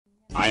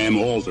I am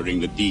altering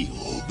the deal.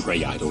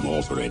 Pray I don't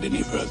alter it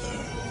any further.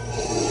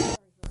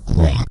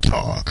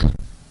 GrokTALK.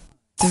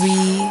 3,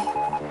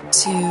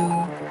 2,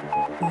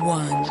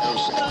 1.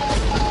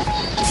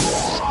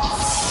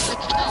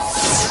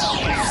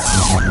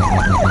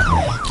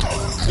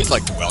 We'd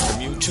like to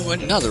welcome you to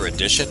another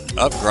edition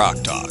of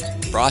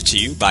GrokTALK, brought to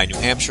you by New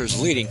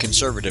Hampshire's leading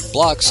conservative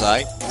blog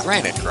site,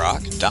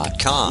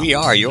 GrokTALK.com. We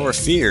are your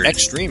feared,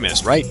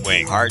 extremist,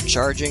 right-wing,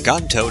 hard-charging,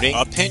 gun-toting,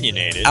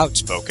 opinionated,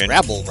 outspoken,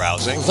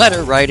 rabble-rousing,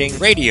 letter-writing,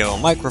 radio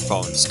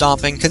microphone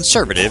stomping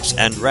conservatives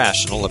and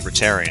rational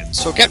libertarians.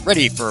 So get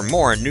ready for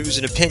more news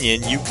and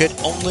opinion you could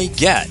only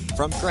get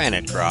from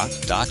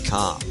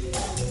GrokTALK.com.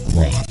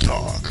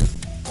 GrokTALk.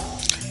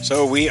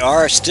 So we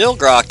are still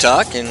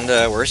GrokTALK, and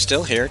we're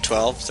still here,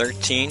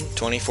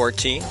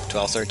 12/13/2014,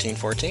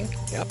 12/13/14,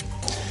 yep,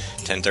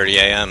 10:30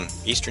 a.m.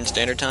 Eastern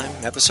Standard Time,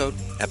 episode,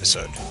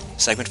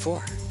 segment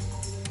 4.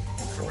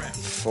 Correct.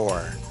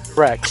 4.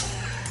 Correct.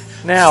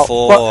 Now,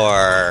 4.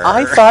 well,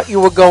 I thought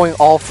you were going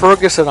all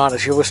Ferguson on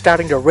us. You were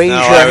starting to raise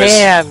your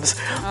hands.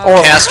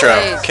 Oh, Castro.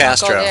 please,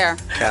 Castro. don't go there.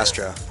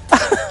 Castro.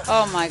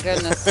 Oh my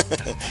goodness.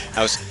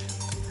 I was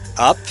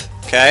up,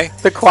 okay?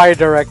 The choir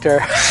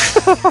director.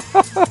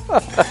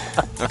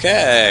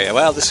 Okay,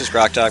 well, this is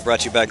GrokTALK,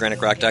 brought to you by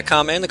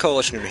GrokTALK.com and the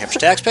Coalition of New Hampshire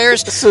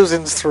Taxpayers.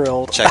 Susan's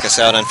thrilled. Check us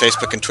out on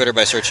Facebook and Twitter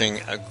by searching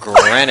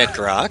Granite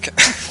Grok.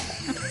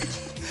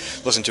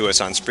 Listen to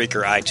us on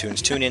Spreaker,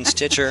 iTunes, TuneIn,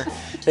 Stitcher,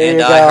 and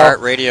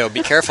iHeartRadio.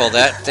 Be careful,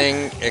 that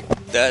thing,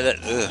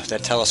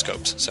 that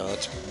telescopes, so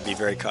let's be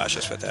very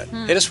cautious with that.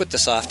 Hit us with the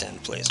soft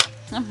end, please.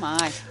 Oh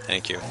my.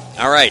 Thank you.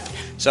 All right,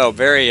 so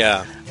very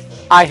I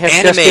have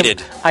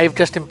animated. I have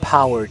just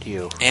empowered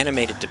you.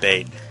 Animated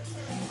debate.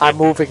 I'm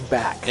moving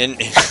back. And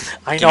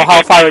I know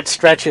how far it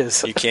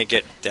stretches. You can't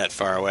get that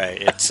far away.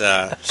 It's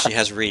she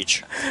has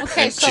reach.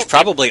 Okay, And so she's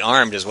probably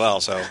armed as well,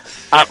 so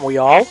Aren't we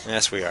all?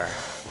 yes, we are.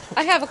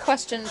 I have a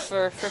question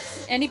for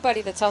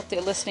anybody that's out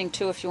there listening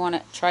too, if you want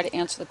to try to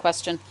answer the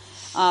question.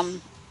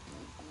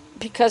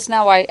 Because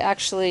now I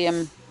actually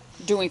am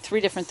doing 3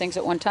 different things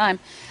at one time.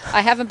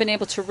 I haven't been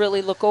able to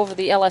really look over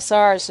the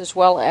LSRs as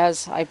well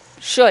as I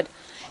should.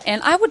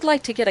 And I would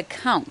like to get a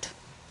count,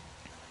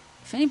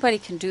 if anybody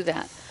can do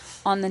that,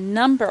 on the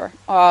number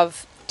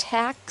of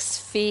tax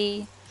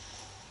fee,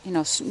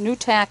 new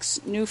tax,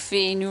 new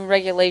fee, new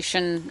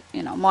regulation,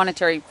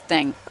 monetary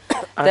thing.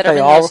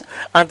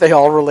 Aren't they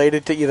all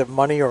related to either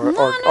money or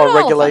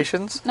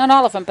regulations? Not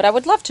all of them, but I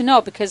would love to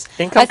know because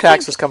Income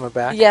tax is coming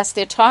back. Yes,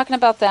 they're talking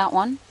about that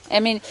one. I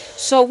mean,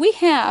 so we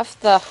have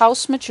the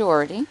House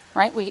majority,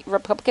 right?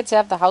 Republicans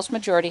have the House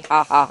majority,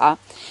 ha ha ha,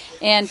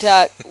 and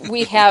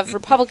we have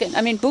Republican.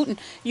 I mean, Booten,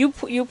 you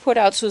put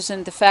out,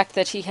 Susan, the fact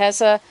that he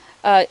has a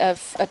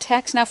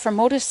tax now for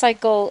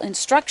motorcycle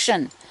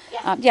instruction.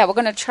 Yeah, we're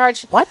going to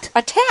charge what?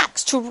 A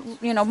tax to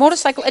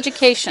motorcycle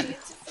education.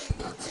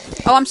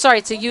 Oh, I'm sorry,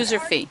 it's a user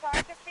fee.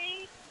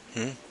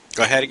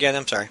 Go ahead again.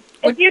 I'm sorry.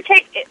 If you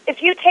take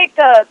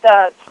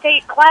the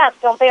state class,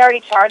 don't they already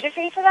charge a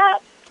fee for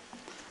that?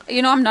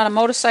 I'm not a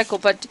motorcycle,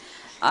 but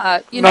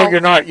No,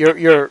 you're not. You're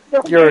a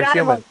not human.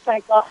 A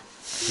motorcycle.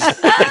 She's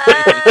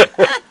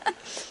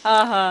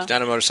not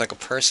a motorcycle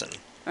person.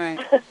 Right.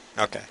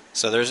 Okay.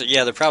 So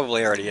there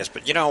probably already is,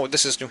 but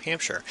this is New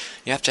Hampshire.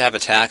 You have to have a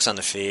tax on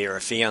the fee or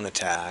a fee on the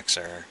tax,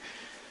 or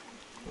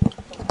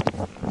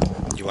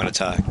you want to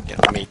talk?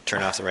 Let me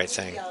turn off the right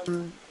thing.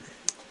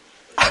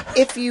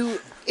 If you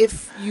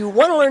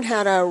want to learn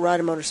how to ride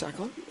a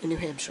motorcycle in New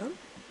Hampshire,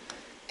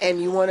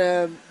 and you want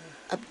to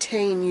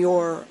obtain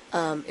your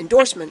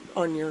endorsement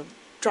on your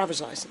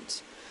driver's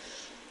license,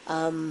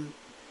 a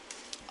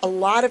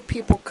lot of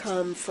people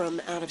come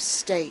from out of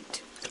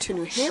state to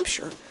New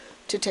Hampshire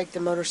to take the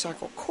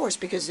motorcycle course,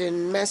 because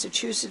in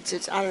Massachusetts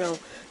it's, I don't know,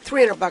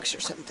 $300 or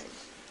something,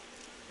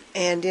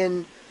 and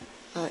in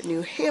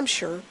New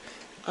Hampshire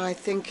I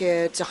think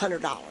it's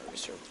 $100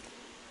 or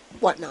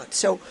whatnot.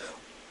 So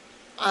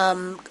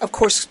of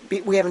course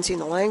we haven't seen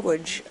the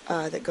language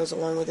that goes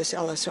along with this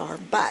LSR,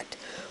 but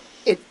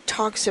it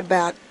talks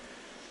about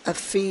a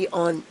fee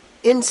on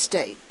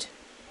in-state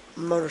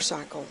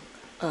motorcycle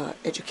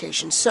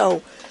education.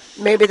 So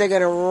maybe they're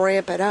going to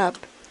ramp it up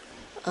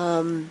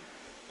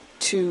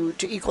to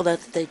equal that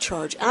they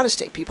charge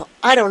out-of-state people.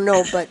 I don't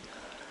know, but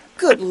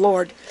good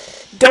Lord,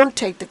 don't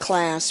take the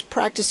class.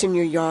 Practice in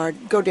your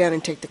yard. Go down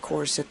and take the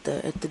course at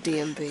the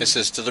DMV.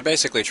 So they're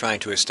basically trying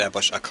to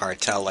establish a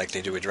cartel like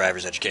they do with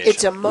driver's education.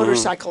 It's a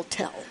motorcycle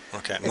tell.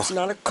 Okay. It's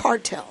not a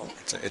cartel.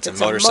 It's a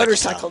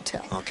motorcycle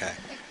tell. Okay.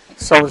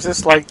 So is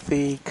this like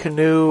the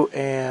canoe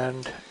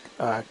and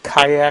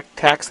kayak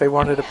tax they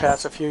wanted to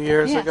pass a few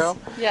years ago?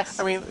 Yes.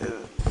 I mean,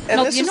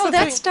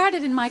 that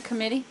started in my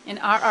committee in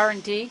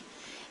R&D.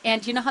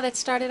 And you know how that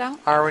started out?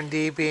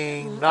 R&D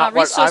being not what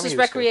I'm Resources, used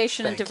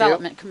Recreation, to. and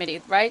Development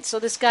Committee, right? So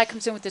this guy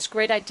comes in with this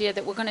great idea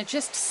that we're going to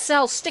just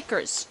sell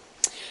stickers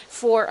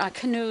for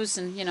canoes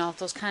and,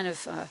 those kind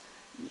of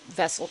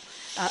vessel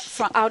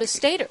from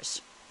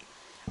out-of-staters.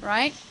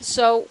 right?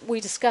 So we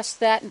discussed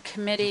that in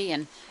committee,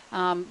 and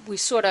I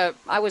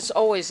was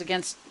always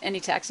against any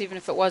tax, even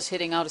if it was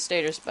hitting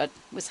out-of-staters, but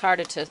it was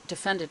harder to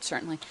defend it,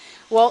 certainly.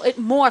 Well, it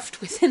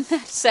morphed within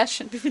that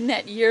session, within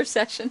that year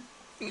session.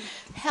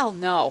 Hell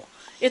no,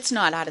 it's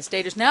not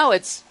out-of-staters. Now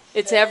it's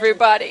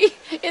everybody.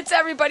 It's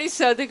everybody,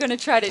 so they're going to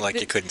try to... Like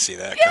you couldn't see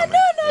that yeah, coming.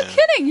 No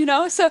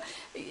kidding, So,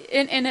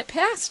 and it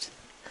passed.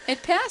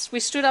 It passed. We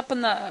stood up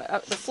on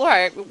the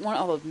floor. One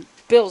of the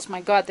bills,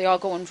 my God, they all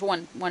go into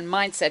one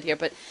mindset here.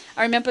 But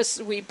I remember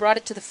we brought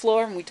it to the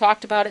floor and we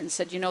talked about it and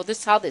said, this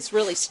is how this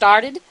really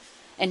started,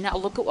 and now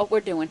look at what we're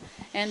doing.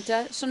 And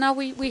so now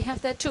we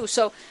have that too.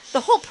 So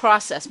the whole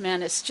process,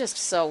 man, is just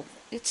so.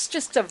 It's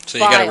just a. So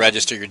you got to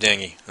register your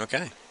dinghy,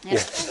 okay?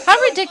 Yeah. How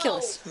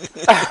ridiculous!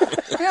 Yeah. Do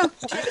you have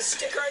a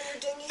sticker on your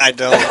dinghy? I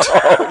don't.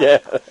 Oh, yeah.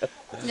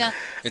 Yeah.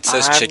 It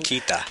says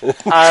Chiquita.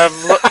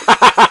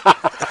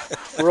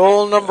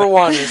 Rule number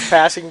 1 is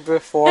passing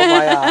before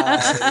my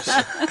eyes.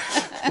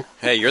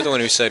 Hey, you're the one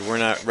who said we're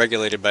not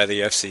regulated by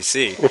the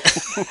FCC.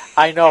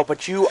 I know,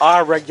 but you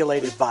are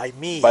regulated by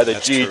me. By the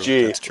That's GG.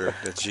 True. That's true.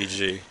 The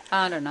GG.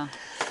 I don't know.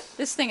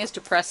 This thing is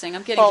depressing.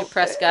 I'm getting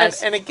depressed,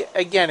 guys. And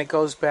again, it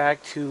goes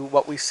back to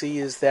what we see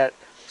is that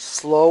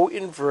slow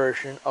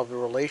inversion of the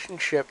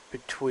relationship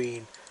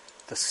between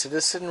the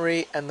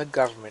citizenry and the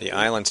government. The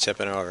island's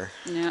tipping over.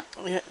 Yeah.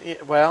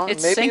 Well,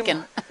 It's maybe,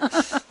 sinking.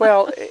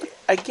 Well,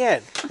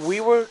 again, we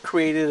were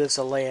created as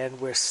a land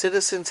where the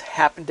citizens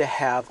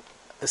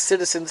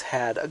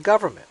had a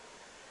government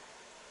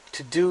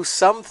to do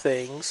some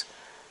things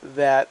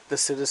that the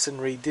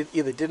citizenry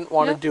either didn't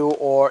want to do,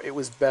 or it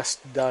was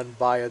best done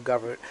by a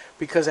government.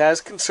 Because as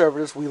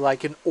conservatives, we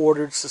like an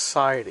ordered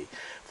society.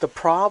 The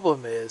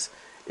problem is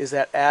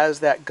that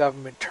as that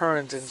government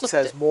turns and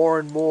says more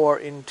and more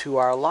into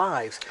our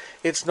lives,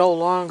 it's no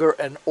longer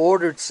an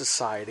ordered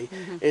society.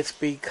 Mm-hmm. It's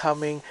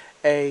becoming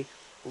a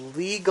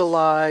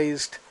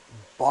legalized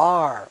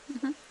bar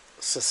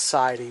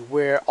society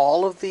where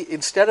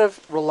instead of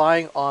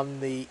relying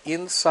on the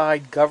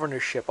inside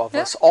governorship of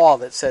us all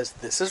that says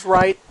this is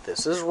right,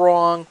 this is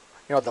wrong,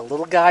 the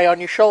little guy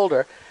on your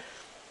shoulder,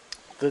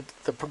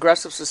 the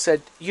progressives have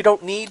said you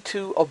don't need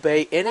to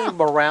obey any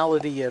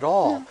morality at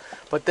all. No.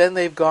 But then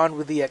they've gone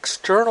with the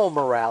external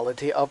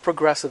morality of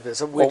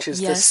progressivism, which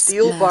is the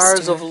steel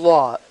bars of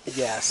law.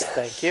 Yes,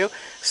 thank you.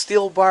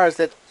 Steel bars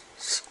that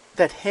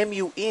hem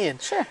you in.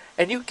 Sure.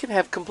 And you can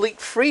have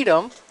complete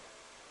freedom,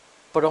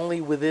 but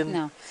only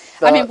within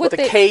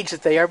the cage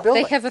that they are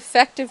building. They have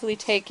effectively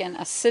taken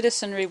a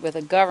citizenry with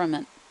a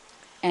government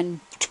and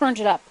turned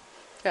it up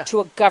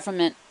to a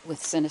government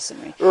with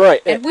citizenry.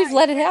 Right. And we've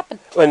let it happen.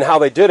 And how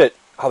they did it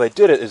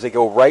is they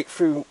go right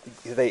through,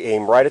 they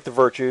aim right at the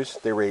virtues,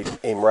 they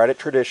aim right at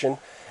tradition,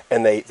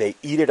 and they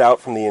eat it out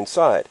from the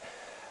inside.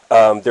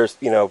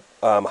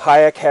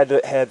 Hayek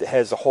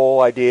has the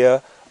whole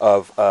idea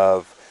of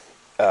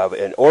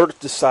an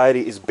ordered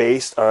society is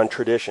based on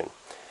tradition.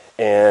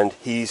 And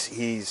if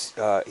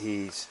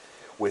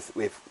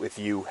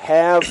you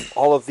have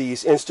all of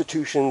these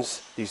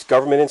institutions, these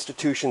government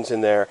institutions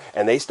in there,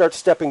 and they start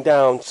stepping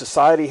down,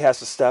 society has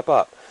to step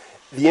up.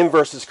 The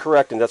inverse is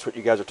correct, and that's what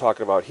you guys are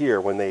talking about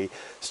here. When they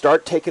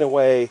start taking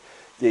away,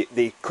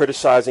 the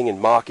criticizing and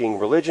mocking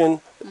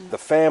religion, the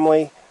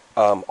family,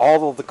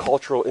 all of the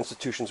cultural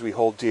institutions we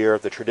hold dear,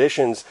 the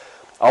traditions,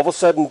 all of a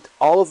sudden,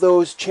 all of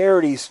those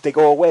charities, they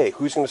go away.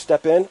 Who's going to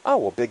step in? Oh,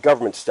 well, big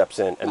government steps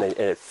in, and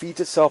it feeds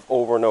itself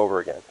over and over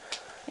again.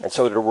 And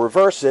so to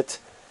reverse it,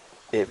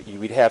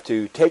 we'd have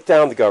to take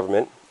down the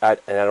government, and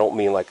I don't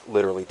mean like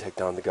literally take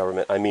down the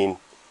government. I mean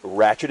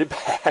ratchet it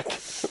back.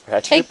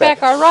 Take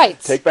back our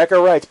rights. Take back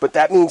our rights, but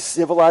that means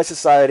civilized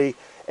society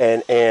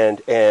and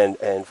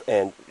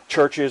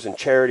churches and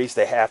charities.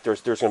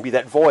 There's going to be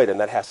that void, and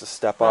that has to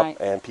step up,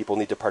 and people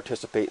need to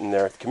participate in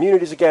their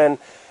communities again.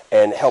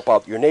 And help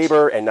out your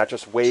neighbor, and not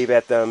just wave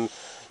at them,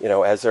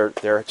 as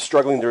they're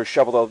struggling to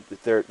shovel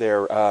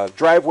their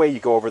driveway. You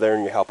go over there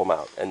and you help them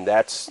out, and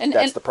that's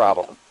the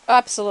problem.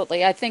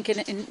 Absolutely, I think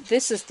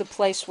this is the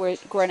place where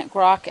Granite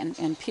Grok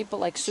and people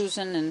like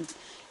Susan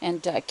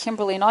and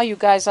Kimberly and all you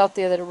guys out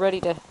there that are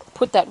ready to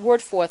put that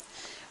word forth.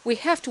 We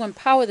have to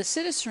empower the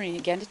citizenry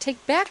again to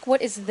take back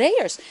what is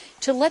theirs,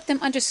 to let them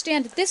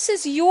understand this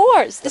is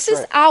yours, this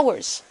is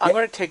ours. I'm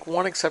going to take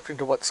one exception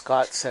to what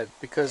Scott said,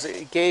 because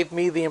it gave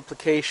me the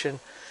implication,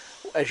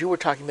 as you were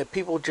talking, that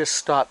people just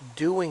stopped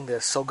doing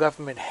this, so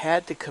government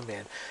had to come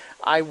in.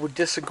 I would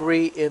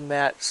disagree in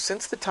that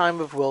since the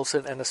time of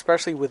Wilson, and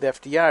especially with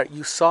FDR,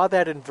 you saw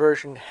that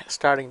inversion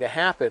starting to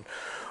happen,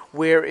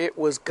 where it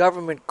was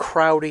government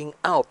crowding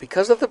out,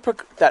 because of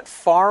that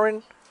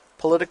foreign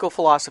political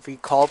philosophy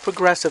called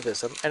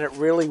progressivism, and it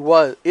really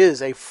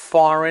is a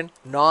foreign,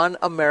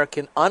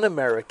 non-American,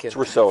 un-American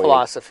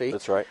philosophy.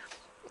 That's right.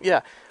 Yeah,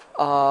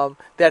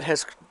 that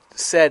has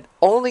said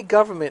only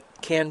government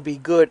can be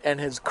good, and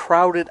has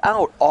crowded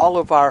out all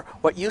of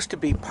what used to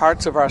be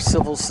parts of our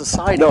civil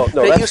society. No,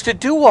 they used to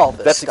do all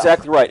this. That's stuff.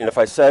 exactly right. And if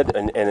I said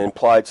and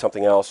implied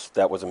something else,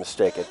 that was a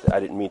mistake. I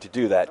didn't mean to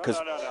do that. No.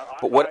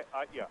 But what?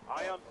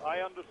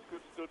 I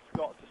understood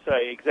Scott to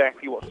say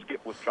exactly what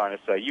Skip was trying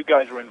to say. You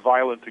guys are in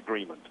violent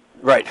agreement.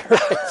 Right.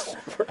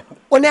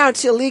 Well, now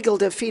it's illegal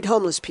to feed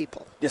homeless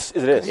people. Yes,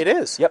 it is. It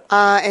is. Yep.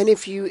 And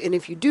if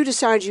you do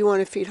decide you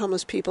want to feed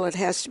homeless people, it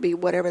has to be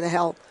whatever the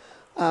hell,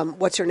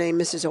 what's her name,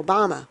 Mrs.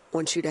 Obama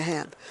wants you to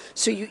have.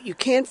 So you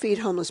can't feed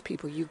homeless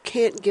people. You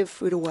can't give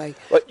food away.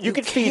 Well, you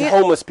could feed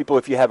homeless people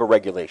if you have a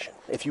regulation.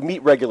 If you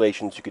meet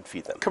regulations, you could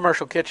feed them.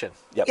 Commercial kitchen.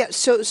 Yep. Yeah.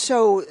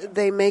 So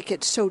they make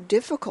it so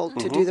difficult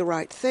to do the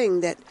right thing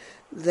that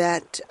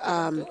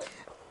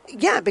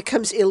it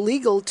becomes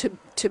illegal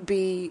to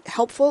be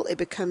helpful. It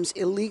becomes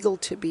illegal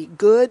to be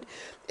good.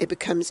 It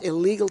becomes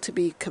illegal to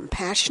be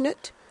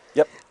compassionate.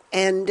 Yep.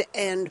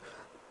 And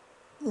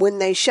when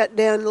they shut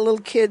down the little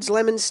kids'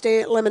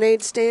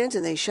 lemonade stands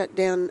and they shut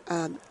down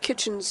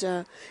kitchens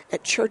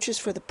at churches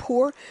for the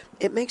poor,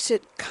 it makes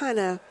it kind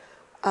of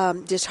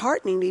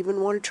disheartening to even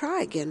want to try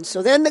again.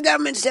 So then the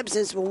government steps in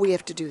and says, well, we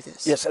have to do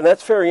this. Yes, and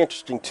that's very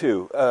interesting,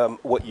 too,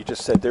 what you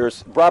just said.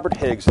 There's Robert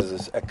Higgs is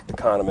this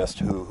economist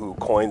who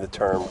coined the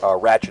term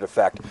ratchet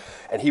effect,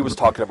 and he was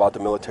talking about the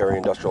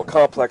military-industrial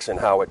complex and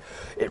how it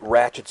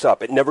ratchets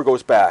up. It never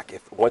goes back.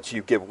 Once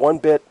you give one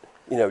bit,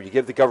 you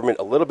give the government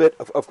a little bit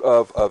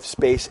of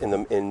space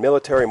in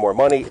military, more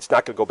money, it's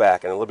not going to go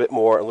back, and a little bit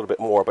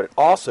more, but it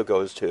also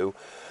goes to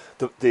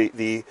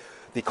the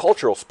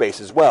cultural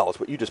space as well, is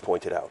what you just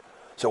pointed out.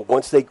 So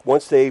once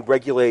they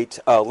regulate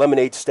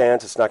lemonade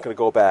stands, it's not going to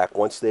go back.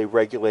 Once they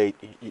regulate,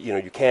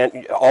 you can't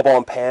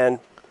Albon Pan.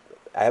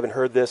 I haven't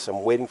heard this.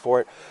 I'm waiting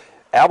for it.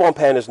 Albon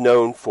Pan is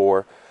known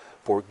for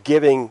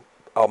giving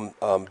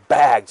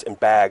bags and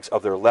bags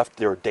of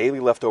their daily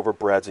leftover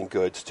breads and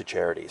goods to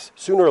charities.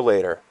 Sooner or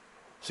later,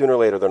 they're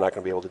not going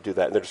to be able to do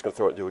that, and they're just going to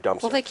throw it into a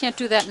dumpster. Well, they can't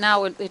do that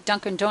now at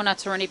Dunkin'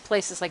 Donuts or any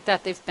places like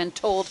that. They've been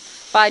told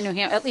by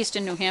at least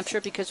in New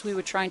Hampshire, because we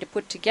were trying to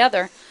put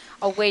together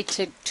a way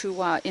to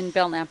in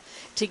Belknap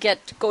to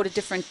go to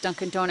different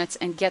Dunkin' Donuts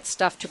and get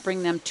stuff to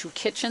bring them to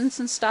kitchens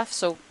and stuff,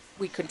 so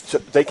we could. So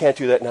they can't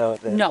do that now.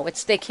 No,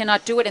 they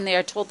cannot do it, and they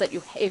are told that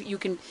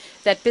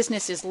that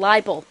business is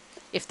liable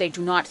if they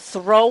do not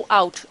throw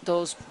out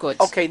those goods.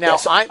 Okay, now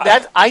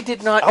I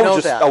did not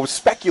know that. I was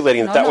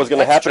speculating that was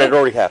going to happen. It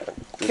already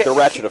happened. The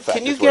ratchet effect.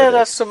 Can you get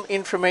us some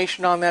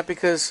information on that?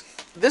 Because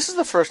this is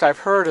the first I've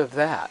heard of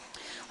that.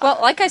 Well,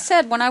 like I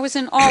said, when I was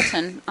in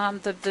Alton,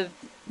 the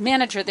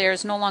manager there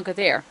is no longer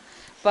there.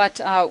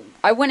 But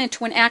I went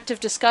into an active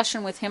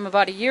discussion with him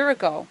about a year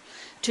ago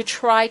to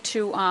try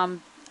to,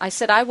 I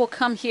said, I will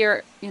come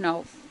here,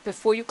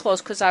 before you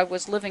close, because I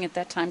was living at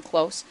that time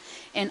close,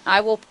 and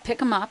I will pick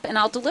them up and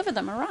I'll deliver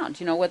them around,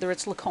 whether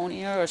it's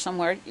Laconia or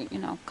somewhere,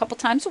 a couple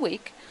times a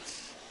week.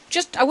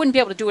 I wouldn't be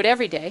able to do it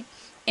every day.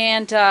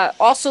 And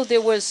also there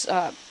was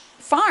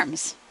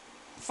farms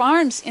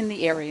in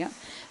the area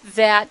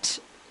that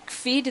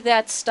feed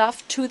that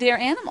stuff to their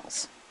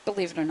animals,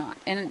 believe it or not.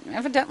 And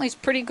evidently it's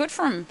pretty good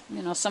for them,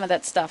 some of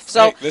that stuff.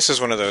 So this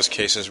is one of those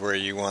cases where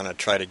you want to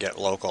try to get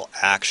local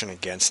action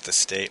against the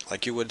state,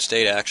 like you would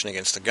state action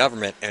against the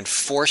government, and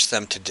force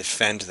them to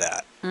defend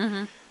that.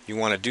 Mm-hmm. You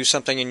want to do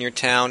something in your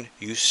town,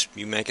 you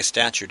make a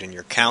statute. In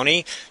your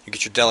county, you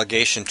get your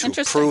delegation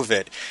to approve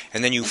it,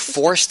 and then you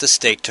force the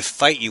state to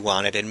fight you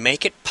on it and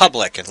make it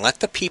public and let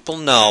the people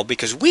know,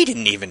 because we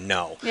didn't even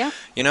know. Yeah.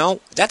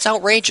 That's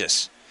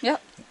outrageous.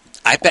 Yep.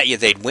 I bet you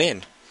they'd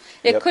win.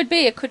 It could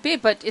be,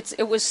 but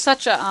it was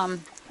such a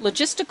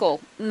logistical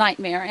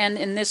nightmare,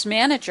 and this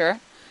manager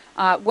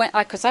went,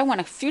 because I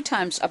went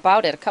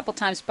a couple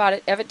times about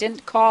it. Everett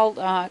didn't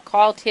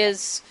called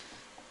his,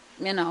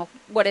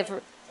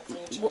 whatever,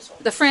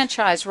 the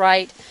franchise,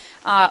 right?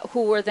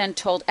 Who were then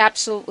told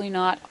absolutely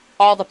not.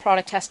 All the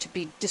product has to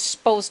be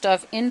disposed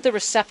of in the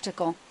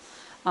receptacle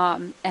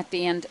at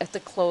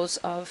the close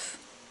of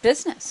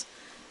business.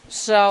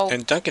 So.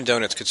 And Dunkin'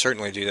 Donuts could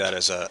certainly do that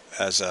as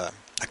a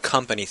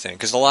company thing,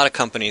 because a lot of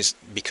companies,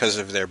 because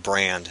of their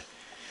brand,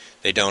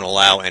 they don't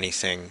allow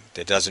anything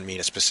that doesn't meet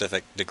a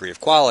specific degree of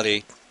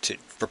quality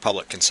for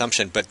public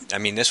consumption. But I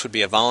mean, this would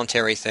be a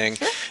voluntary thing,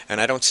 and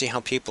I don't see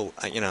how people,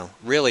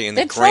 really in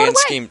the grand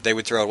scheme, they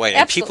would throw it away.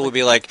 Absolutely. And people would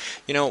be like,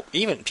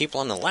 even people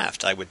on the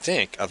left, I would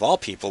think, of all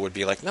people, would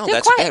be like, no,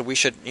 that's bad. We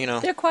should,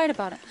 They're quiet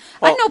about it.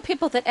 Well, I know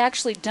people that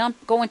actually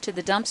go into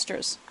the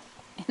dumpsters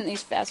in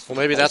these fast food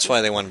maybe places. That's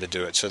why they wanted to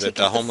do it, so that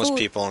the homeless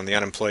people and the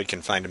unemployed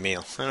can find a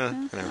meal.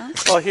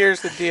 Well,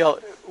 here's the deal.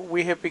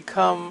 We have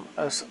becoming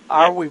a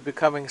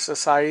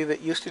society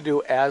that used to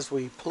do as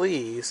we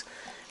please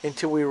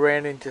until we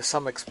ran into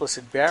some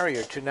explicit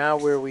barrier, to now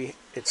where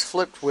it's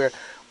flipped, where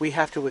we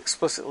have to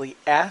explicitly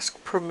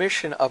ask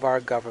permission of our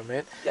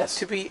government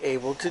to be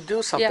able to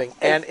do something.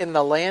 Yeah. And in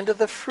the land of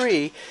the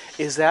free,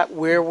 is that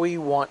where we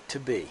want to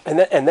be? And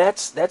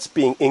that's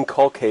being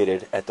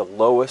inculcated at the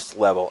lowest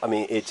level. I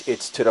mean,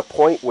 it's to the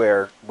point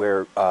where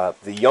the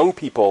young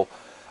people,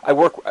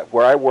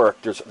 where I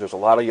work, there's a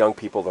lot of young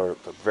people. They're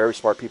very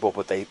smart people,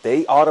 but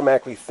they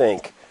automatically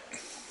think,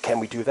 can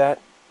we do that?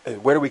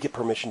 Where do we get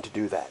permission to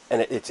do that?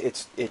 And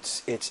it's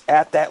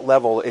at that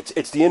level.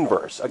 It's the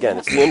inverse. Again,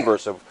 it's the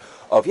inverse of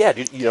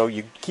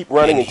you keep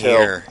running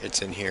until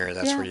it's in here.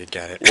 That's where you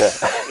get it.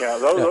 Yeah,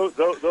 those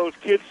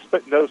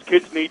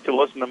kids need to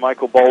listen to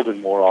Michael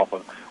Bolden more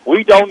often.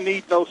 We don't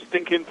need no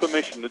stinking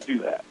permission to do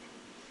that.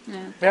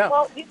 Yeah.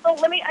 Well,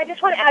 I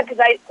just want to add,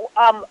 because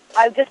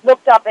I just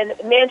looked up, and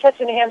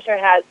Manchester, New Hampshire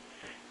has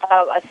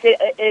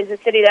is a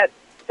city that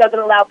doesn't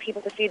allow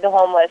people to feed the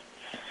homeless.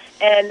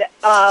 And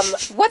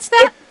what's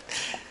that?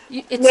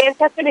 It's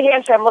Manchester, New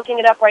Hampshire. I'm looking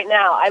it up right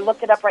now. I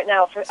looked it up right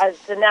now as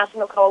the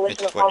National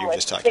Coalition of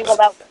Homeless singled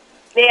out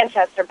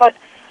Manchester. But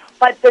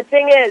the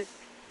thing is,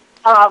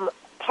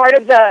 part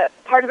of the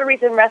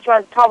reason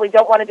restaurants probably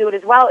don't want to do it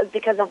as well is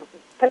because of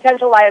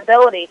potential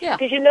liability.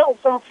 Because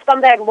some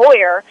scumbag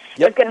lawyer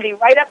is going to be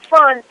right up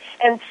front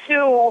and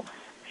sue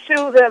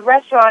the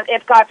restaurant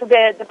if, God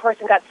forbid, the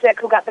person got sick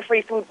who got the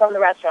free food from the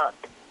restaurant.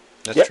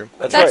 That's true.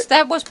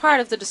 That was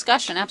part of the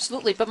discussion,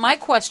 absolutely. But my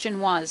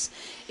question is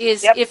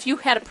if you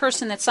had a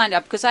person that signed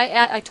up, because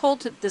I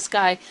told this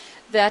guy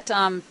that,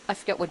 I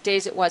forget what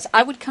days it was,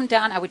 I would come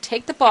down, I would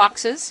take the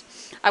boxes,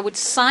 I would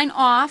sign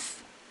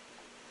off,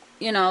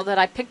 that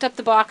I picked up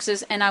the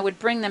boxes, and I would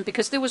bring them,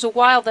 because there was a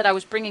while that I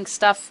was bringing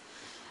stuff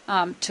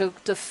to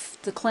the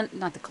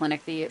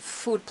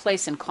food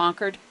place in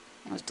Concord.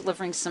 I was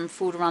delivering some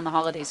food around the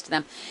holidays to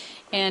them.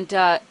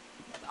 And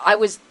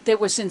they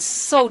was in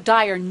so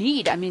dire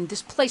need. I mean,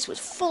 this place was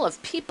full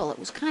of people. It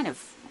was kind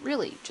of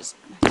really just,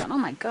 I thought, oh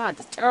my God,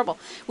 that's terrible.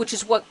 Which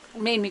is what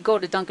made me go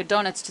to Dunkin'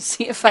 Donuts to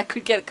see if I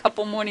could get a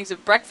couple mornings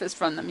of breakfast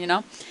from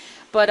them,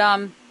 But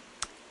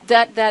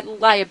that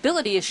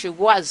liability issue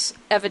was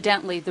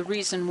evidently the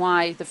reason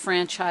why the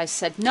franchise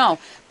said no.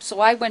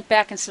 So I went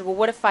back and said, well,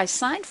 what if I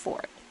signed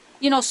for it?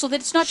 So that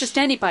it's not just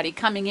anybody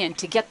coming in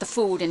to get the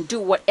food and do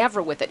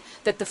whatever with it.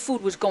 That the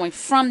food was going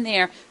from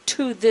there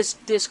to this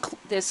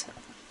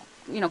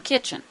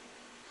kitchen,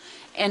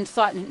 and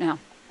thought, no,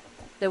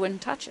 they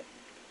wouldn't touch it.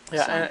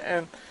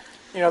 Yeah,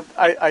 and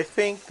I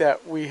think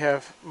that we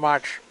have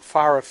marched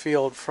far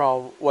afield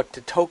from what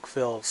de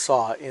Tocqueville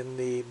saw in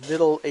the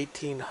middle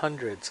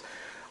 1800s,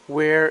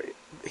 where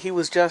he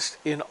was just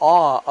in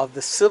awe of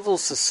the civil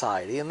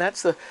society, and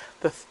that's the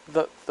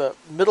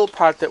middle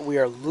part that we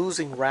are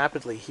losing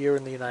rapidly here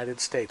in the United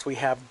States. We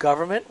have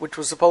government, which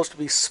was supposed to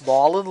be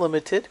small and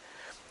limited,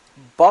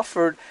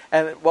 buffered,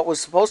 and what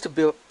was supposed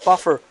to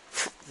buffer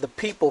the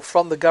people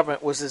from the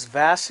government was this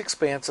vast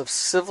expanse of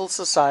civil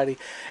society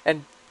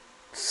and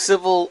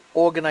civil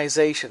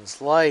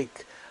organizations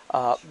like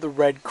the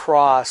Red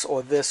Cross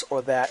or this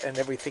or that and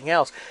everything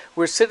else,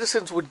 where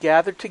citizens would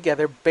gather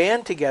together,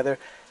 band together,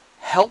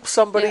 help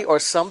somebody or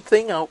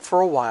something out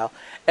for a while,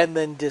 and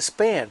then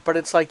disband. But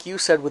it's like you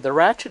said with the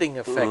ratcheting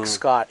effect,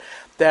 Scott,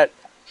 that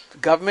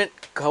government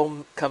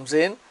comes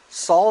in,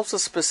 solves a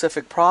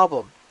specific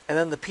problem, and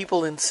then the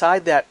people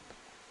inside that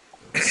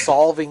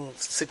solving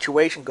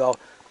situation go,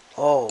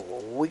 oh,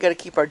 we got to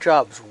keep our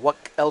jobs. What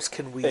else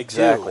can we do?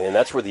 Exactly, and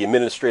that's where the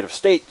administrative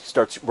state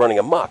starts running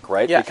amok,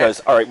 right? Yeah. Because,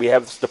 all right, we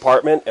have this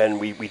department, and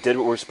we did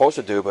what we were supposed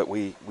to do, but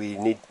we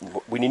need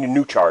a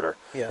new charter.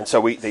 Yeah. And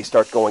so they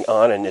start going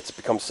on, and it's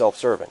become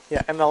self-serving.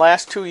 Yeah, in the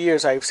last 2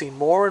 years, I've seen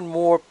more and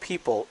more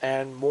people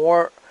and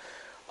more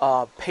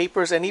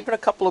papers and even a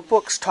couple of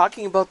books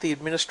talking about the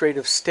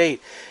administrative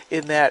state,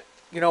 in that,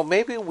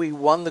 maybe we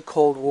won the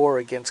Cold War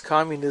against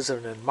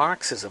communism and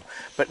Marxism,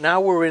 but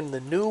now we're in the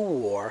new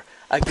war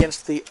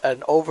against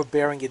an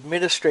overbearing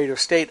administrative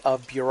state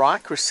of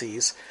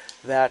bureaucracies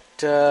that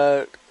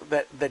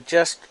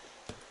just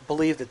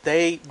believe that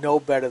they know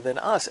better than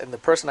us. And the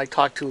person I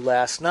talked to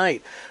last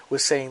night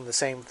was saying the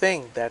same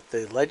thing, that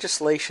the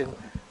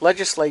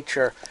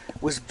legislature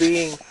was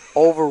being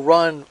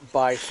overrun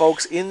by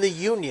folks in the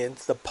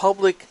unions, the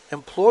public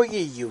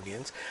employee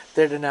unions,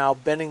 that are now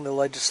bending the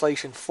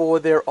legislation for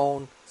their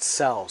own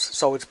selves.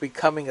 So it's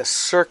becoming a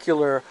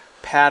circular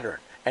pattern,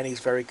 and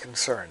he's very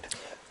concerned.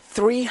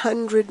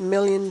 300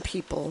 million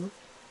people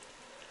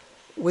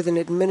with an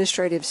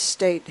administrative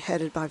state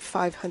headed by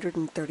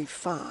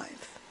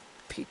 535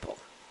 people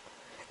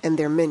and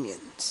their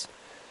minions.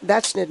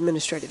 That's an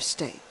administrative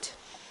state.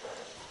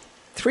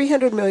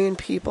 300 million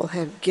people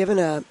have given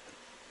up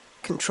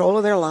control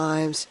of their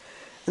lives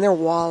and their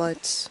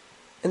wallets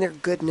and their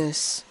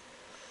goodness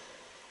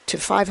to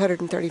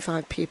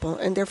 535 people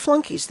and their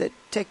flunkies that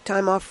take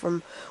time off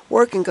from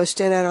work and go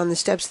stand out on the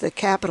steps of the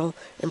Capitol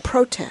and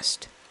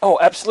protest. Oh,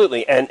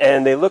 absolutely,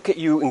 and they look at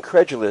you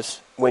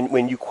incredulous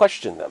when you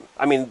question them.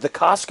 I mean, when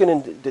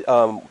Koskinen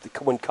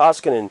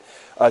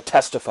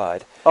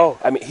testified,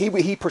 I mean,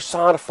 he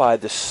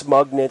personified the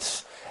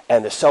smugness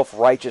and the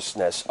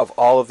self-righteousness of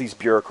all of these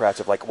bureaucrats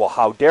of like, well,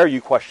 how dare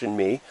you question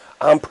me?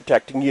 I'm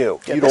protecting you.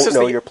 Yeah, you don't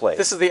know your place.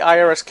 This is the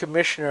IRS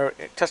commissioner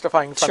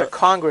testifying in front of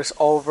Congress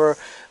over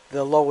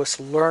the Lois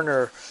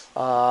Lerner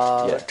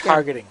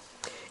targeting.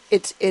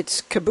 It's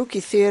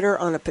kabuki theater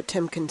on a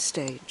Potemkin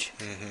stage.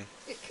 Mm-hmm.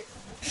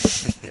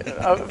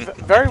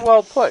 Very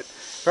well put.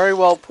 Very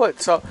well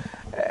put. So,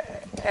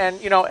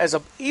 and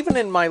even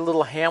in my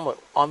little hamlet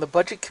on the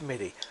budget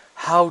committee,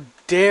 how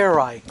dare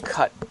I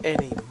cut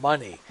any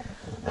money?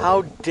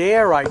 How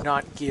dare I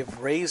not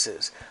give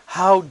raises?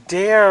 How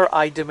dare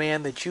I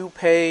demand that you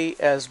pay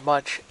as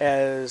much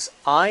as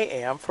I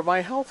am for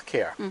my health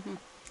care? Mm-hmm.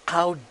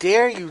 How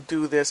dare you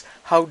do this?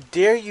 How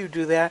dare you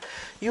do that?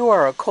 You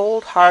are a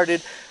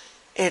cold-hearted...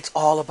 It's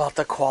all about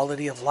the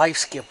quality of life,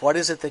 Skip. What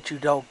is it that you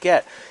don't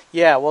get?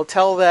 Yeah, well,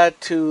 tell that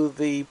to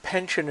the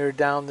pensioner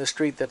down the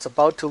street that's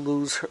about to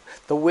lose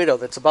the widow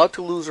that's about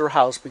to lose her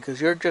house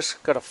because you're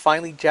just going to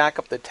finally jack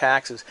up the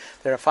taxes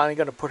that are finally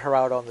going to put her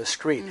out on the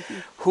street. Mm-hmm.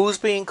 Who's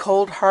being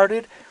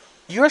cold-hearted?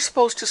 You're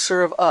supposed to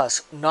serve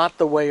us, not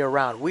the way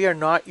around. We are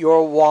not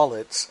your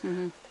wallets.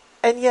 Mm-hmm.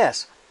 And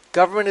yes,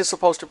 government is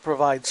supposed to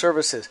provide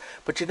services.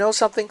 But you know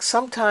something?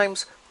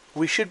 Sometimes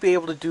we should be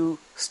able to do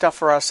stuff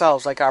for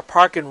ourselves. Like our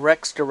Park and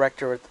Recreation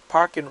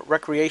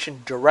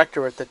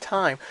director at the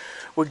time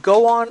would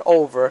go on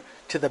over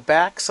to the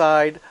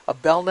backside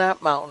of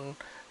Belknap Mountain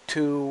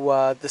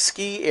to the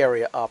ski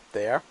area up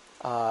there.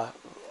 All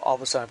of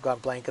a sudden I've gone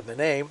blank on the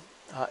name,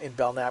 in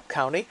Belknap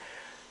County.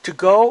 To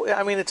go,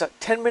 it's a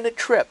 10-minute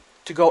trip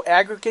to go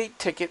aggregate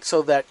tickets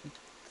so that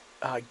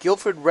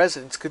Guilford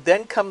residents could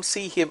then come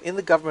see him in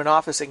the government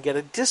office and get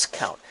a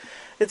discount.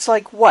 It's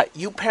like, what?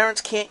 You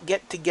parents can't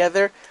get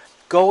together,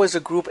 go as a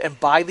group and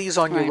buy these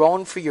on your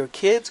own for your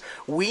kids?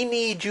 We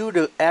need you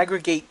to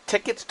aggregate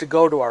tickets to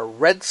go to our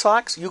Red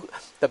Sox.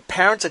 The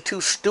parents are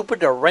too stupid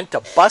to rent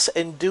a bus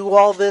and do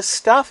all this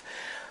stuff.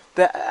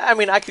 I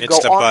could go on. It's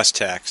the bus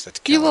tax that's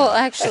killing You will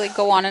them. actually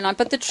go on and on.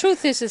 But the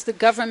truth is the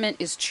government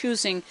is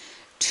choosing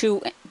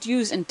to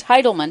use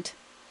entitlement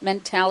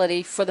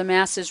mentality for the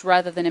masses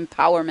rather than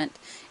empowerment.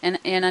 And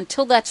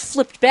until that's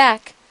flipped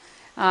back,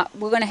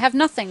 we're going to have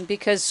nothing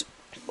because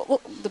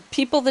the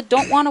people that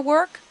don't want to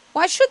work,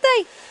 why should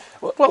they?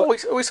 Well,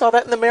 we saw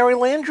that in the Mary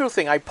Landrieu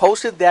thing. I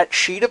posted that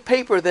sheet of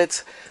paper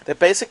that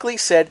basically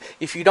said,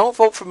 if you don't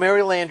vote for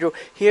Mary Landrieu,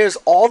 here's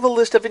all the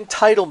list of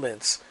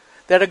entitlements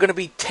that are going to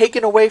be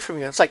taken away from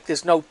you. It's like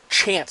there's no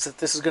chance that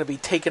this is going to be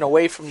taken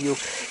away from you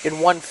in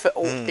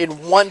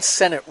one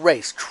Senate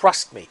race.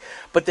 Trust me.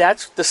 But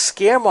that's the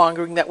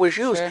scaremongering that was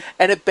used. Sure.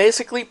 And it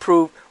basically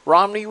proved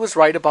Romney was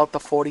right about the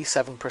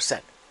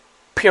 47%.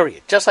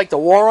 Period. Just like the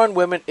war on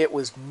women, it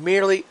was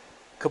merely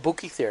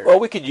kabuki theater. Well,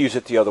 we could use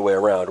it the other way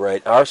around,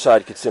 right? Our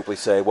side could simply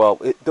say, well,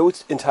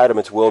 those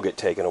entitlements will get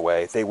taken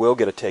away. They will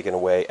get taken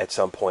away at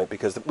some point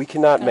because we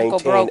cannot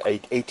maintain a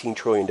 $18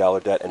 trillion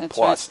debt and that's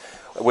plus,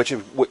 right. Which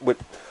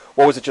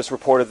what was it just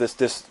reported?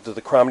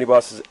 The Cromney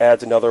bus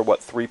adds another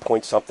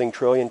 3-point-something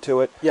trillion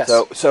to it. Yes.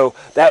 So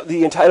that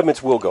the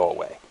entitlements will go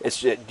away.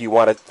 Do you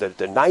want it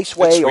the nice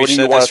way, or do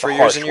you want it the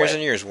harsh way? Years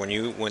and years. When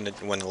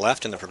the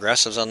left and the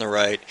progressives on the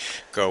right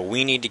go,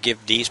 we need to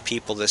give these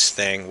people this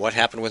thing. What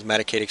happened with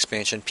Medicaid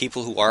expansion?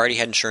 People who already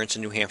had insurance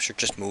in New Hampshire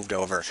just moved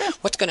over. Sure.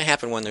 What's going to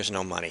happen when there's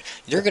no money?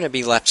 You're going to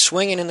be left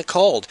swinging in the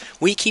cold.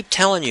 We keep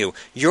telling you,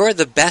 you're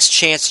the best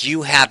chance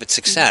you have at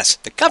success.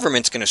 The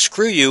government's going to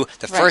screw you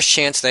the first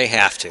chance they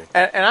have to.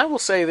 And I will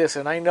say this,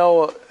 and I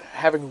know,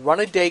 having run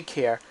a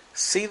daycare,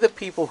 see the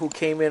people who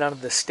came in under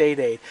the state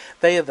aid,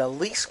 they are the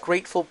least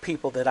grateful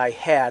people that I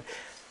had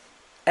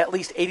at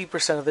least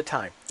 80% of the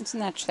time. Isn't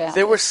that sad?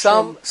 There were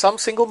some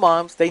single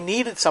moms, they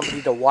needed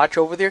somebody to watch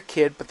over their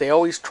kid, but they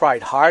always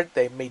tried hard.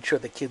 They made sure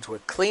the kids were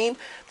clean,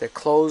 their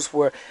clothes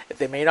were,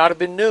 they may not have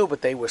been new,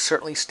 but they were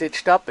certainly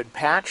stitched up and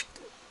patched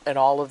and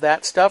all of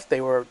that stuff.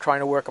 They were trying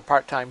to work a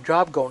part-time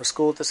job, going to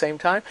school at the same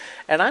time.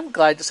 And I'm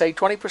glad to say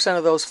 20%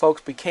 of those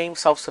folks became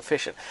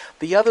self-sufficient.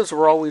 The others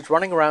were always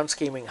running around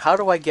scheming, how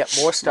do I get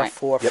more stuff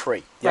for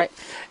free? Right.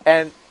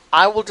 And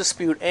I will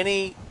dispute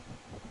any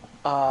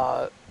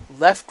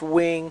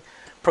left-wing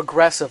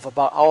progressive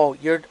about,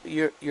 you're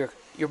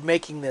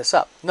making this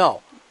up.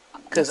 No.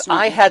 Because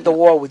I had the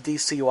war with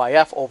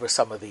DCUIF over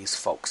some of these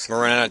folks.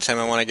 We're running out of time.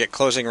 I want to get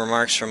closing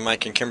remarks from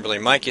Mike and Kimberly.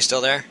 Mike, you still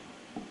there?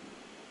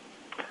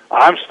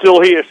 I'm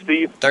still here,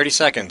 Steve. 30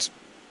 seconds.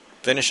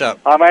 Finish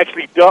up. I'm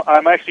actually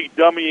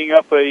dummying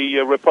up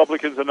a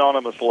Republicans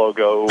Anonymous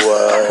logo.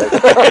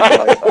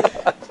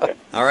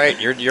 All right,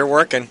 you're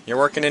working. You're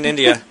working in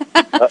India.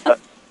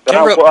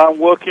 I'm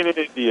working in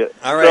India.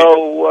 All right.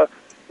 So,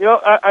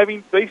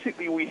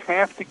 basically, we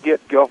have to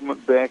get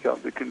government back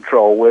under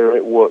control where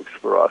it works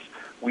for us.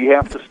 We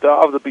have to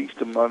starve the beast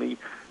of money.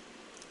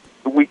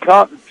 We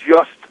can't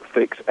just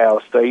fix our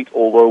state,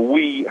 although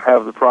we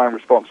have the prime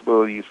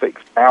responsibility to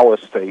fix our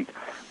state.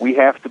 We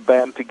have to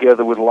band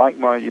together with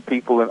like-minded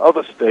people in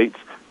other states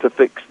to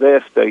fix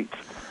their states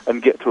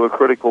and get to a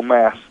critical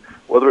mass,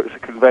 whether it's a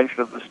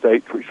convention of the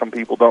states, which some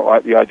people don't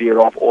like the idea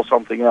of, or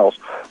something else,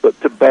 but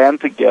to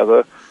band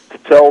together to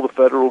tell the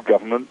federal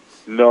government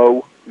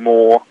no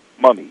more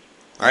money.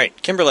 All right,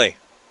 Kimberly.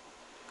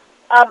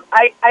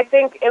 I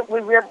think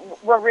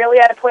we're really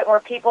at a point where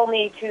people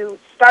need to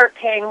start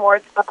paying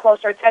a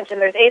closer attention.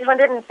 There's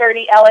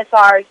 830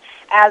 LSRs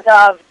as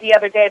of the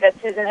other day that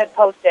Susan had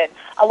posted.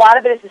 A lot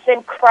of it is the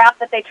same crap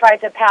that they tried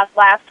to pass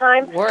last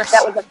time. Worse.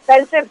 That was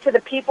offensive to the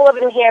people of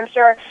New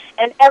Hampshire,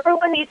 and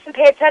everyone needs to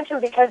pay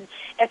attention because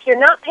if you're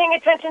not paying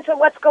attention to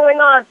what's going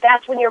on,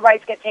 that's when your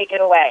rights get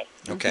taken away.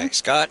 Okay,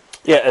 Scott?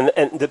 Yeah,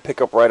 and to pick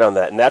up right on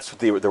that, and that's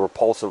the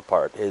repulsive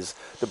part, is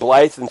the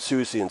blithe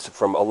insouciance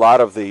from a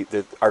lot of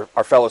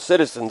our fellow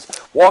citizens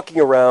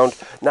walking around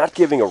not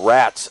giving a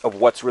rat's of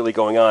what's really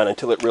going on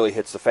until it really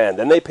hits the fan.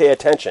 Then they pay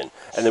attention,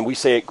 and then we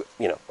say,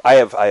 I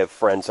have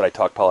friends that I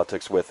talk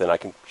politics with, and I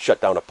can shut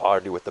down a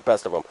party with the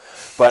best of them.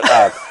 But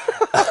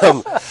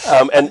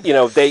and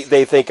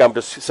they think I'm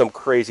just some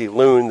crazy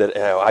loon that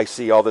I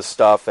see all this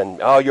stuff, and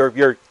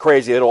you're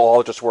crazy. It'll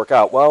all just work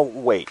out. Well,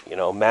 wait,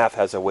 math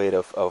has a way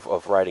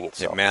of writing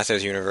itself. Yeah, math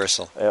is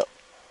universal. Yeah.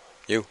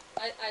 You?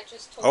 I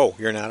just told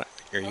you're not.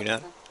 Are you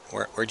not?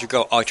 Where'd you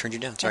go? Oh, I turned you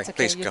down. Sorry. Okay.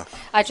 Please go.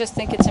 I just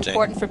think it's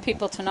important for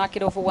people to not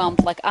get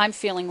overwhelmed, like I'm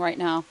feeling right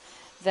now,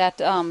 that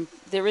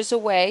there is a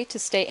way to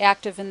stay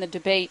active in the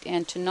debate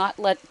and to not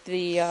let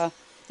the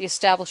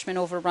establishment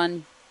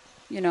overrun,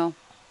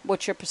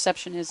 what your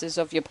perception is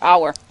of your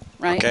power,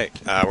 right? Okay.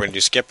 We're going to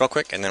do Skip real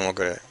quick, and then we'll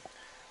go to...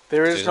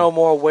 There is no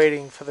more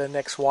waiting for the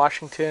next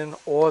Washington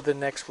or the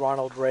next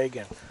Ronald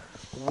Reagan.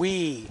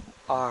 We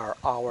are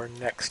our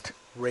next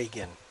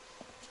Reagan.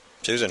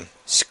 Susan.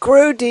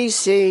 Screw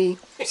D.C.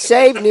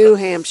 Save New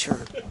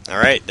Hampshire. All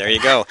right, there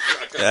you go.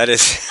 That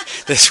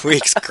is this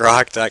week's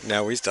GrokTALK.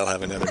 Now we still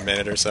have another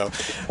minute or so.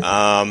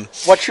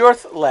 What's your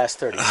last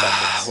 30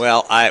 seconds?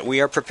 Well, we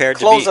are prepared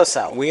to close us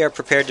out. We are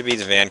prepared to be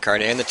the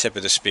vanguard and the tip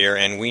of the spear,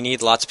 and we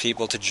need lots of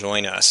people to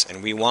join us.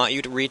 And we want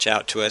you to reach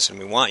out to us, and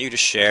we want you to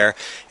share,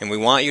 and we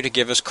want you to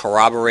give us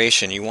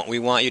corroboration. We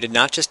want you to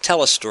not just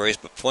tell us stories,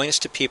 but point us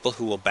to people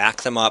who will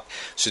back them up,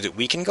 so that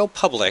we can go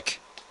public.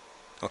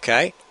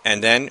 Okay?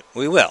 And then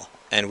we will.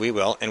 And we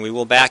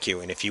will back you.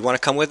 And if you want to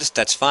come with us,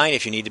 that's fine.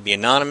 If you need to be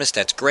anonymous,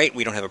 that's great.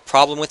 We don't have a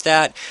problem with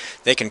that.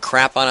 They can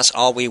crap on us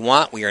all we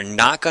want. We are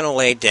not going to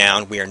lay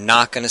down. We are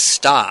not going to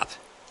stop.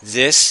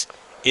 This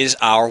is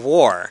our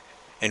war.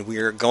 And we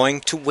are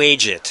going to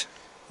wage it.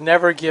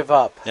 Never give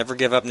up. Never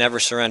give up, never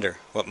surrender.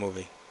 What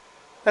movie?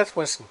 That's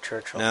Winston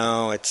Churchill.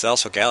 No, it's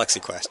also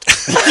Galaxy Quest. Of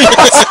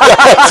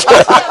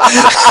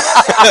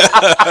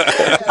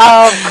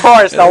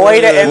course, the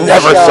way to end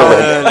the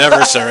show.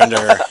 Never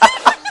surrender.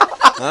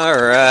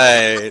 All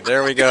right,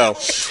 there we go.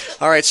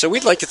 All right, so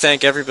we'd like to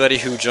thank everybody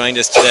who joined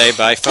us today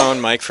by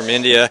phone. Mike from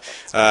India,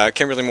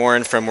 Kimberly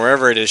Morin from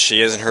wherever it is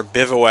she is in her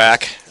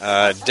bivouac,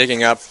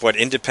 digging up what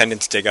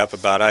independents dig up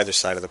about either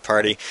side of the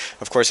party.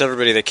 Of course,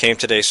 everybody that came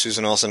today,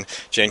 Susan Olson,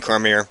 Jane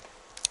Cormier,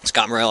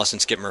 Scott Morales,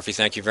 and Skip Murphy,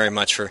 thank you very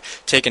much for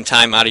taking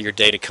time out of your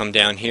day to come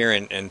down here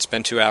and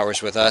spend 2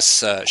 hours with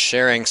us,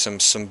 sharing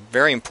some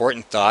very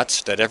important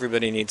thoughts that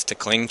everybody needs to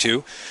cling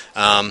to. We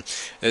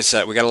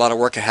got a lot of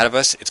work ahead of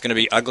us. It's going to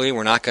be ugly.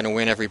 We're not going to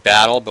win every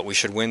battle, but we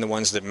should win the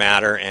ones that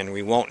matter, and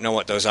we won't know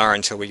what those are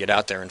until we get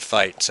out there and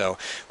fight. So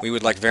we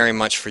would like very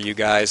much for you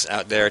guys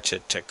out there to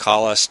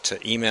call us, to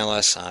email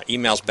us.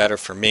 Email's better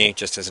for me,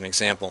 just as an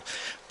example,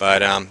 but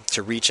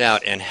to reach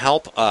out and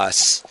help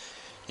us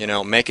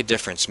make a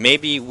difference.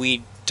 Maybe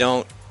we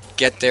don't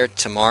get there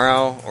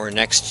tomorrow or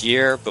next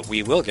year, but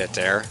we will get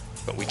there.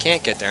 But we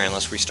can't get there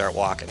unless we start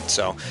walking.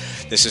 So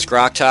this is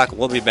GrokTALK.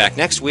 We'll be back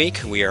next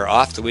week. We are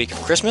off the week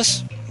of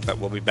Christmas, but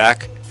we'll be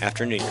back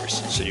after New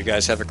Year's. So you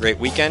guys have a great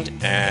weekend,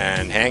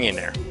 and hang in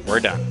there. We're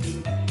done.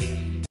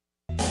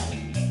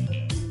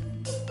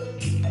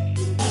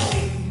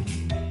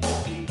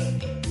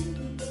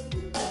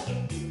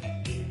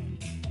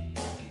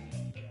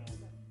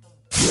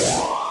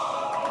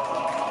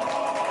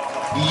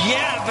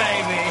 Yeah,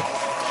 baby!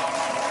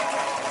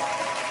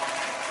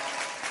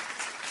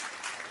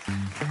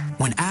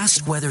 When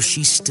asked whether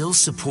she still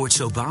supports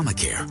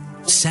Obamacare,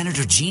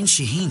 Senator Jeanne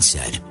Shaheen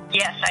said,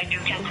 "Yes, I do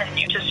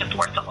continue to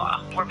support the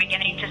law. We're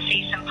beginning to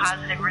see some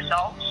positive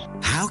results."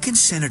 How can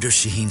Senator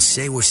Shaheen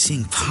say we're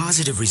seeing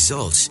positive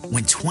results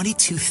when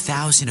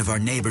 22,000 of our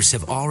neighbors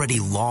have already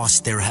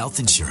lost their health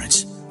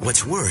insurance?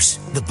 What's worse,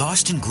 the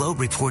Boston Globe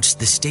reports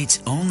the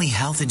state's only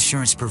health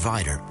insurance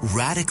provider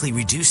radically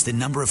reduced the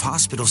number of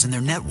hospitals in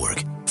their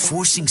network,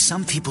 forcing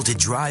some people to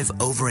drive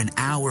over an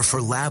hour for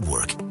lab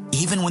work,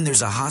 even when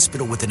there's a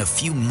hospital within a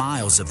few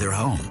miles of their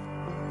home.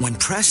 When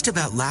pressed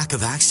about lack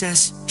of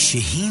access,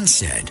 Shaheen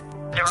said,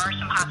 "There are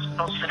some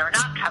hospitals that are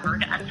not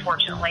covered,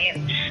 unfortunately,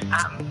 and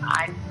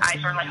I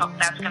certainly hope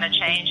that's going to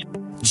change."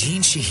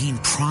 Jeanne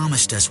Shaheen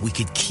promised us we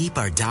could keep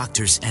our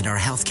doctors and our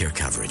healthcare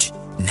coverage.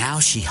 Now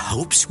she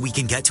hopes we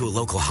can get to a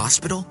local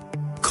hospital?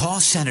 Call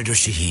Senator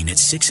Shaheen at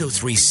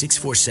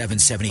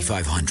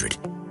 603-647-7500.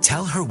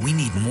 Tell her we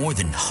need more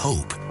than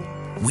hope.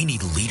 We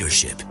need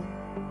leadership.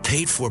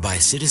 Paid for by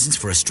Citizens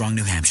for a Strong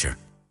New Hampshire.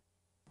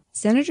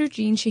 Senator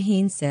Jeanne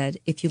Shaheen said,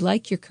 if you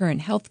like your current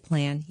health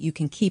plan, you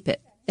can keep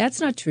it. That's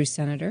not true,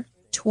 Senator.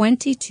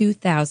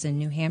 22,000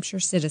 New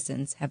Hampshire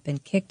citizens have been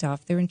kicked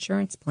off their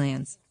insurance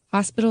plans.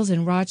 Hospitals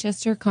in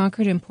Rochester,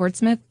 Concord, and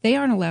Portsmouth, they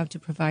aren't allowed to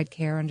provide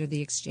care under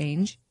the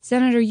exchange.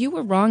 Senator, you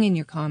were wrong in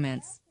your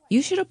comments.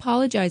 You should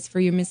apologize for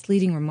your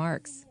misleading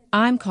remarks.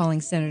 I'm calling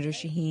Senator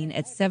Shaheen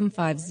at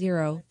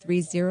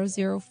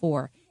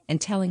 750-3004 and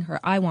telling her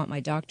I want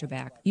my doctor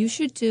back. You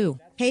should too.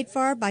 Paid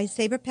for by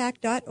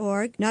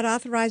saberpac.org, not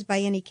authorized by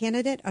any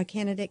candidate or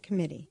candidate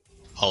committee.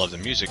 All of the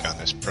music on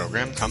this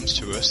program comes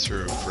to us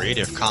through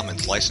Creative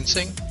Commons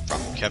licensing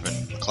from Kevin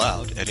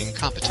MacLeod at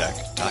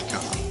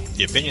Incompetech.com.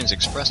 The opinions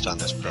expressed on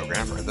this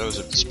program are those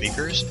of the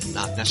speakers,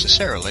 not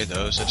necessarily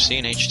those of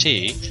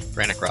CNHT,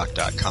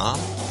 GraniteRock.com,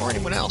 or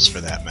anyone else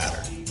for that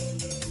matter.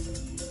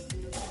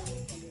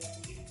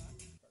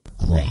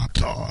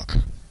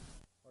 GrokTALK.